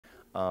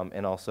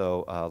and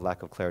also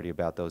lack of clarity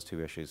about those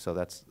two issues. So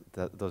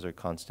those are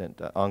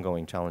constant,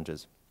 ongoing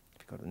challenges.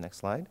 If you go to the next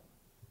slide.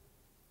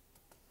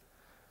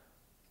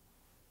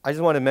 I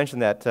just want to mention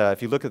that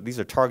if you look at, these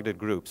are targeted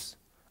groups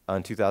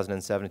in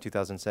 2007 and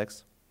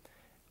 2006,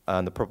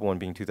 the purple one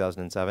being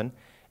 2007.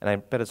 And I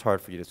bet it's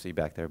hard for you to see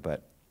back there,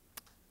 but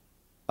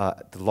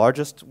the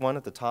largest one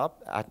at the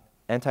top,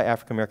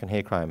 anti-African American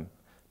hate crime,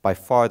 by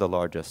far the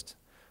largest.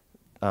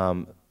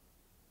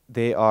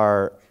 They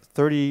are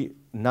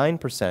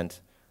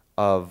 39%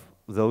 of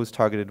those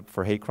targeted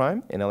for hate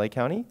crime in LA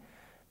County,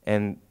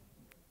 and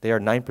they are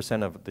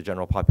 9% of the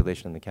general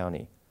population in the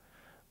county.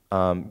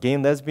 Gay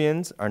and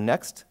lesbians are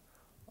next.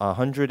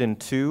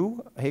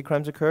 102 hate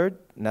crimes occurred,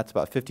 and that's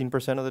about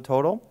 15% of the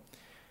total.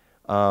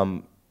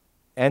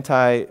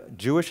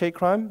 Anti-Jewish hate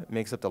crime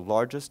makes up the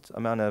largest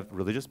amount of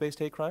religious-based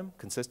hate crime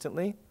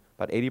consistently,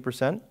 about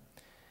 80%.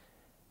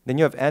 Then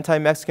you have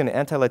anti-Mexican and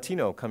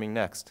anti-Latino coming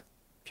next.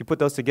 If you put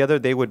those together,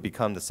 they would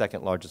become the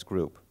second largest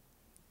group.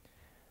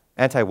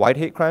 Anti-white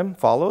hate crime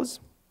follows.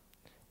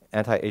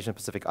 Anti-Asian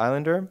Pacific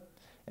Islander,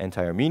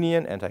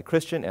 anti-Armenian,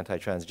 anti-Christian,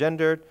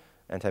 anti-transgendered,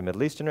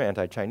 anti-Middle Easterner,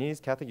 anti-Chinese,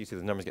 Catholic. You see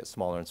the numbers get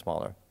smaller and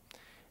smaller.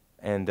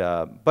 And,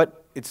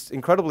 but it's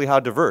incredibly how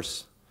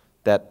diverse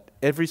that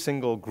every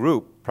single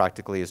group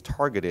practically is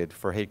targeted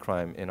for hate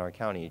crime in our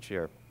county each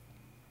year.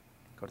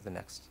 Go to the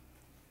next,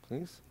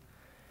 please.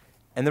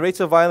 And the rates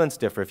of violence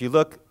differ. If you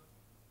look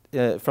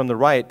from the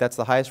right, that's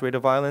the highest rate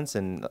of violence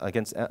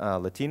against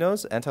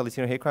Latinos.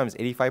 Anti-Latino hate crime is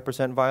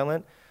 85%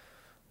 violent.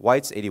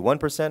 Whites,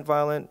 81%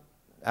 violent.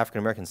 African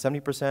Americans,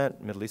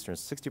 70%. Middle Easterns,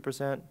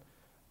 60%.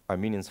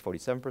 Armenians,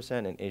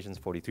 47%. And Asians,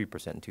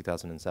 43% in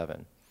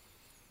 2007.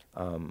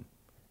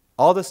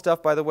 All this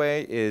stuff, by the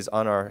way, is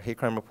on our hate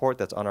crime report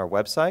that's on our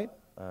website.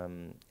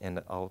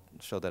 And I'll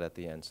show that at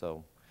the end.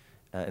 So,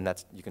 and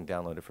that's, you can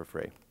download it for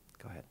free.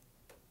 Go ahead.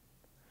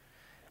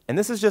 And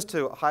this is just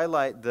to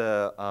highlight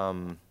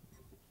the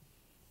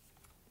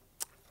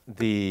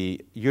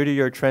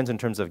year-to-year trends in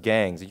terms of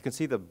gangs. You can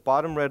see the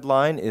bottom red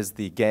line is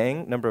the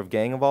number of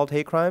gang-involved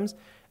hate crimes,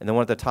 and the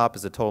one at the top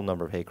is the total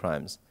number of hate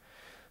crimes.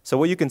 So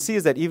what you can see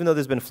is that even though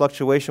there's been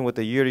fluctuation with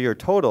the year-to-year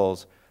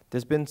totals,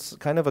 there's been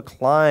kind of a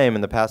climb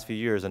in the past few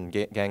years in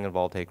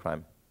gang-involved hate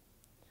crime.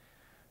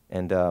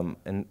 And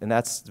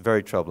that's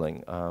very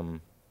troubling.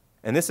 And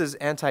this is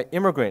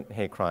anti-immigrant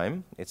hate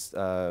crime. It's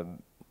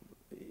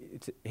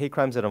hate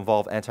crimes that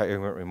involve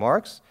anti-immigrant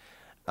remarks,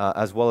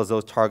 as well as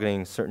those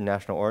targeting certain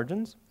national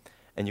origins.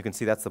 And you can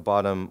see that's the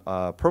bottom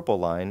purple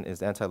line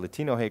is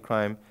anti-Latino hate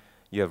crime.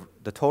 You have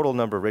the total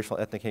number of racial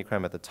ethnic hate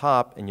crime at the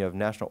top, and you have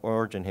national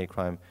origin hate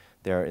crime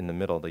there in the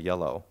middle, the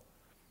yellow.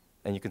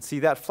 And you can see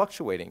that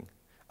fluctuating.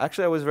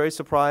 Actually, I was very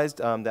surprised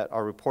that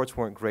our reports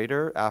weren't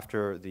greater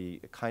after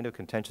the kind of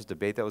contentious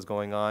debate that was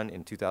going on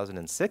in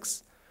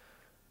 2006.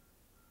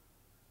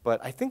 But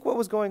I think what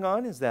was going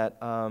on is that,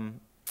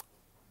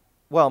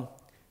 well,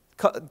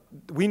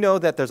 we know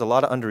that there's a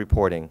lot of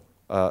underreporting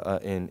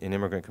in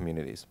immigrant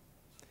communities.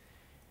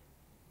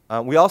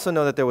 We also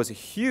know that there was a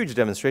huge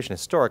demonstration,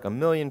 historic, 1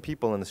 million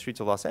people in the streets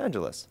of Los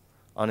Angeles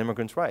on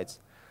immigrants' rights.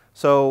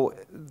 So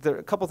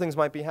a couple things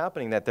might be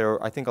happening, that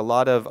I think a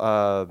lot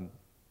of,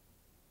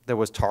 there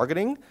was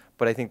targeting,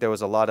 but I think there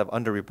was a lot of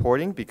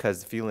underreporting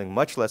because feeling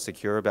much less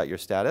secure about your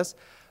status.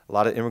 A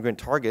lot of immigrant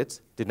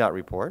targets did not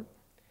report.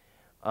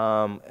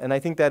 And I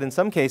think that in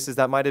some cases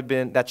that might have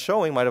been, that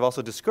showing might have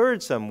also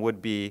discouraged some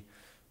would-be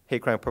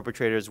hate crime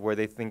perpetrators where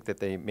they think that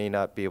they may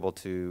not be able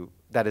to,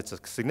 that it's a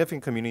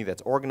significant community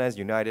that's organized,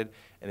 united,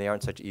 and they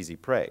aren't such easy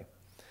prey.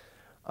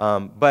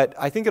 But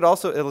I think it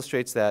also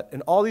illustrates that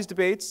in all these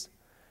debates,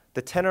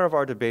 the tenor of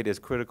our debate is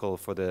critical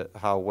for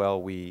how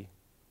well we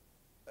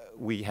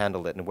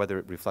handle it and whether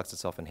it reflects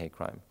itself in hate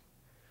crime.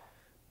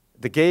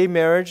 The gay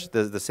marriage,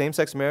 the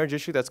same-sex marriage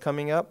issue that's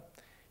coming up,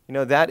 you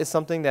know, that is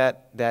something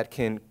that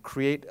can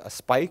create a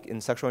spike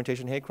in sexual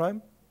orientation hate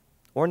crime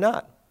or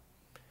not.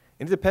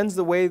 And it depends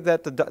the way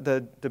that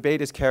the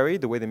debate is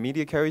carried, the way the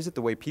media carries it,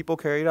 the way people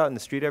carry it out in the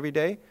street every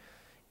day.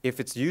 If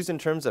it's used in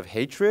terms of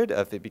hatred,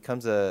 if it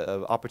becomes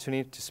an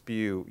opportunity to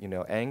spew, you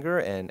know, anger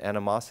and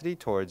animosity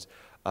towards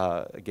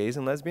gays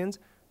and lesbians,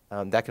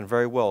 that can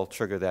very well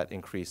trigger that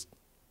increased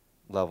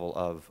level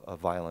of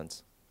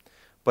violence.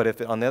 But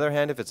if, on the other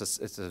hand, if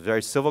it's a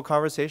very civil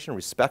conversation,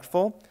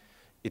 respectful,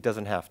 it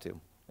doesn't have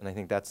to. And I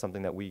think that's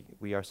something that we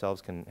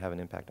ourselves can have an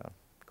impact on.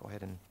 Go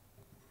ahead and.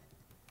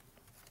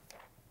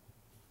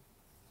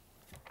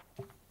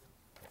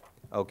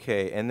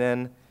 Okay, and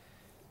then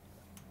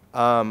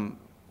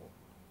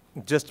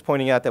just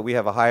pointing out that we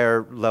have a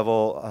higher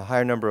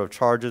number of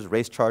charges,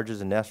 race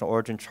charges and national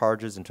origin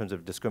charges in terms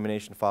of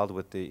discrimination filed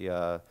with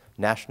the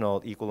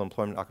National Equal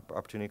Employment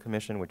Opportunity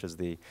Commission, which is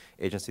the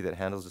agency that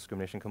handles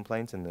discrimination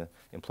complaints in the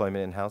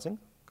employment and housing.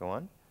 Go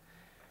on.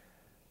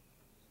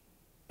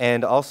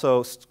 And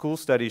also, school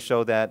studies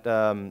show that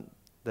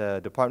the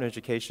Department of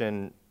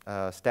Education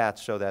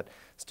stats show that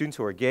students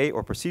who are gay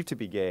or perceived to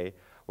be gay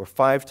were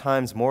 5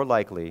 times more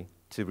likely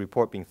to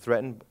report being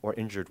threatened or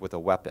injured with a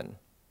weapon.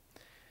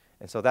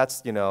 And so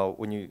that's, you know,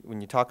 when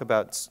you talk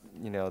about,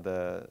 you know,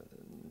 the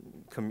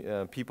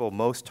people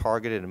most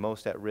targeted and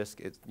most at risk,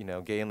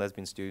 gay and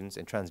lesbian students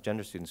and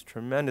transgender students,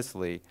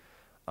 tremendously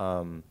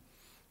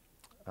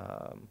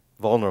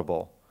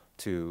vulnerable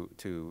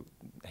to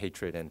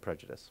hatred and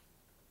prejudice.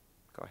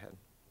 Go ahead.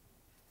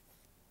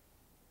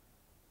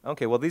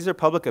 Okay, well, these are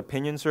public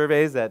opinion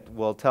surveys that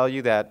will tell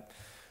you that,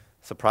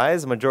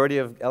 surprise, the majority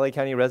of LA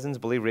County residents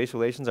believe racial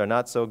relations are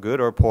not so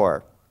good or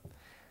poor.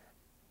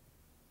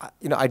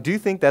 I do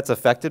think that's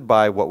affected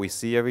by what we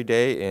see every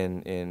day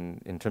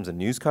in terms of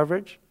news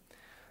coverage.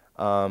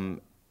 And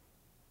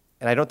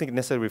I don't think it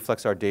necessarily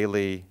reflects our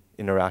daily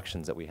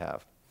interactions that we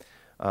have.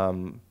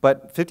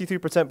 But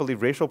 53%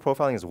 believe racial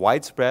profiling is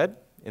widespread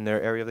in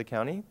their area of the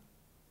county.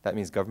 That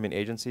means government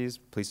agencies,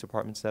 police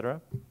departments, et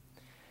cetera.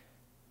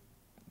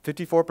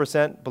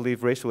 54%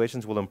 believe racial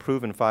relations will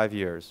improve in 5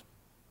 years.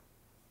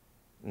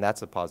 And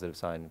that's a positive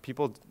sign.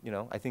 People,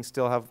 I think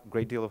still have a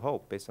great deal of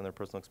hope based on their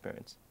personal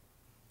experience.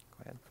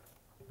 Go ahead.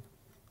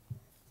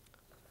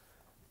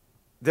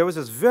 There was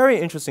this very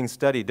interesting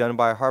study done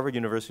by Harvard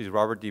University's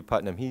Robert D.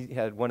 Putnam. He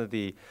had one of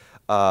the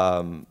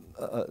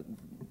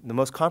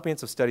most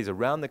comprehensive studies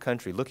around the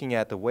country looking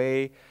at the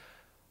way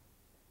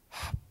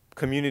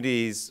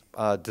communities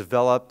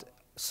developed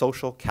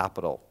social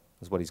capital,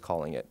 is what he's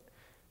calling it.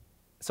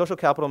 Social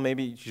capital,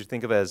 maybe you should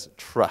think of as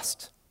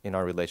trust in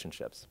our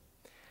relationships.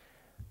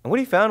 And what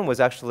he found was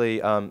actually,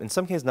 in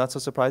some cases not so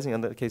surprising,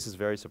 in other cases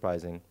very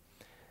surprising.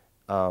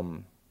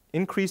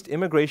 Increased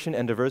immigration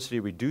and diversity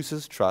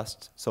reduces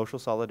trust, social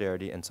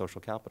solidarity, and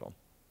social capital.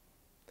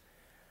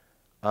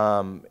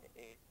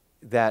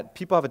 That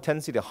people have a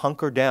tendency to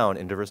hunker down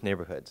in diverse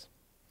neighborhoods.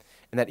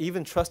 And that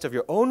even trust of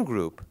your own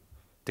group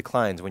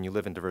declines when you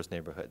live in diverse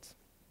neighborhoods.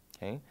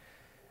 Okay?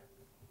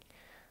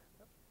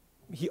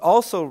 He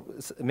also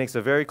makes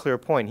a very clear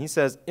point. He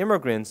says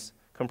immigrants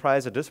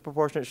comprise a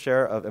disproportionate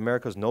share of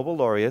America's Nobel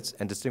laureates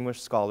and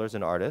distinguished scholars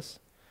and artists.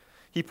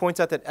 He points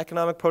out that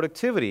economic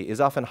productivity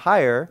is often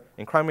higher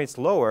and crime rates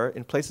lower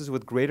in places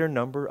with greater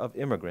number of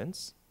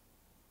immigrants.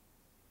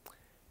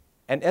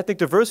 And ethnic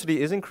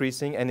diversity is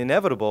increasing and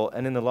inevitable,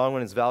 and in the long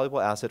run is a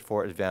valuable asset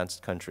for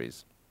advanced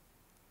countries.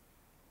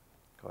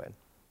 Go ahead.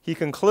 He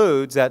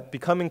concludes that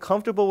becoming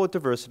comfortable with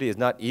diversity is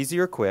not easy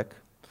or quick,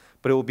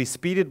 but it will be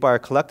speeded by our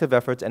collective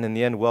efforts and in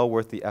the end well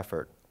worth the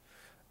effort.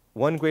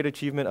 One great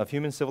achievement of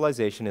human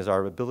civilization is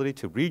our ability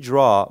to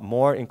redraw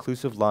more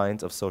inclusive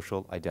lines of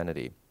social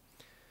identity.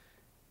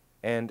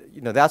 And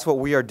that's what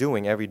we are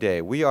doing every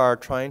day. We are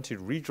trying to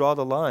redraw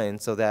the line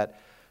so that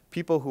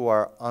people who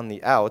are on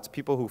the outs,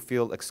 people who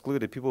feel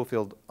excluded, people who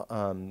feel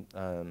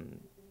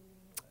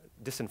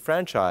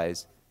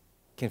disenfranchised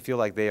can feel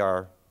like they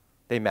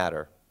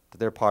matter, that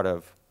they're part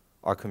of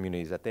our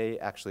communities, that they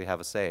actually have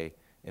a say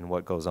in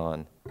what goes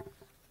on.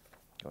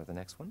 Go to the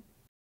next one.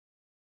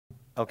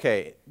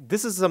 Okay,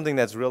 this is something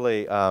that's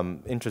really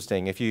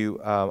interesting. If you,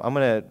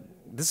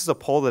 this is a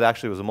poll that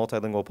actually was a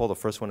multilingual poll, the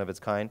first one of its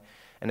kind,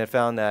 and it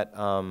found that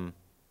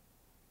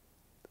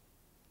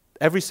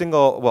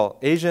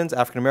Asians,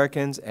 African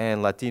Americans,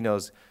 and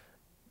Latinos,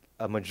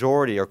 a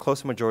majority or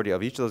close majority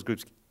of each of those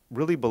groups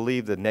really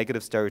believe the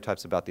negative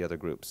stereotypes about the other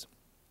groups.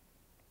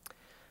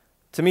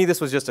 To me,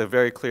 this was just a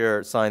very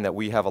clear sign that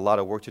we have a lot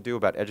of work to do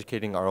about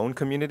educating our own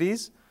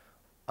communities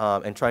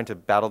and trying to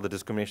battle the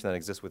discrimination that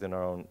exists within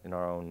our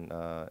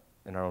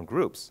own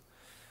groups.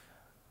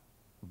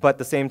 But at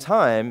the same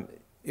time,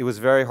 it was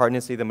very hard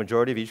to see the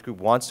majority of each group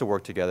wants to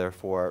work together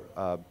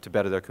to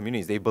better their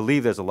communities. They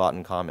believe there's a lot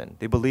in common.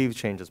 They believe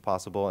change is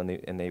possible,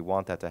 and they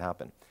want that to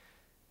happen.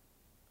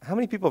 How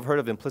many people have heard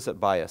of implicit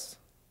bias?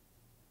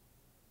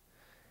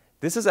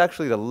 This is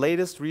actually the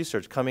latest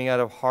research coming out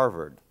of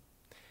Harvard.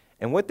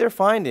 And what they're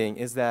finding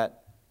is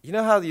that, you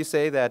know how you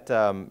say that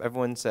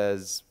everyone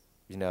says,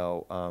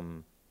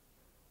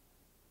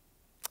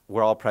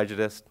 we're all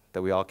prejudiced,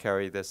 that we all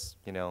carry this,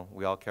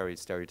 we all carry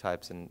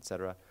stereotypes and et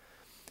cetera.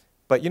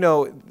 But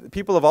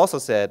people have also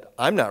said,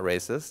 I'm not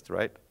racist,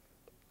 right?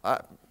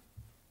 I'm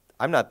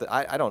not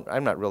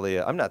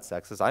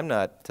sexist, I'm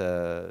not,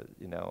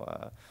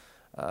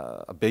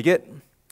 a bigot.